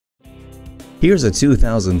Here's a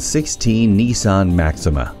 2016 Nissan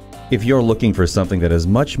Maxima. If you're looking for something that is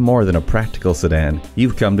much more than a practical sedan,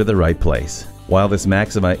 you've come to the right place. While this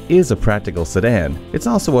Maxima is a practical sedan, it's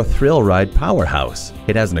also a thrill ride powerhouse.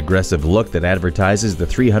 It has an aggressive look that advertises the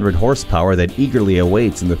 300 horsepower that eagerly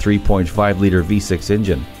awaits in the 3.5-liter V6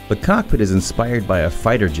 engine. The cockpit is inspired by a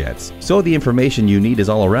fighter jet's, so the information you need is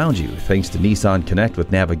all around you thanks to Nissan Connect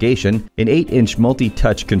with navigation, an 8-inch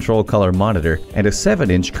multi-touch control color monitor, and a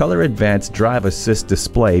 7-inch color advanced drive assist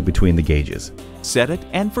display between the gauges. Set it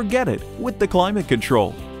and forget it with the climate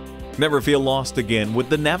control. Never feel lost again with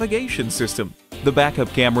the navigation system. The backup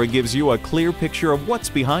camera gives you a clear picture of what's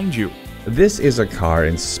behind you. This is a car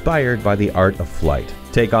inspired by the art of flight.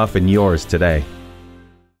 Take off in yours today.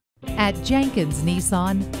 At Jenkins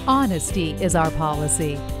Nissan, honesty is our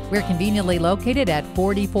policy. We're conveniently located at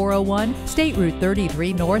 4401 State Route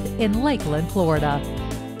 33 North in Lakeland, Florida.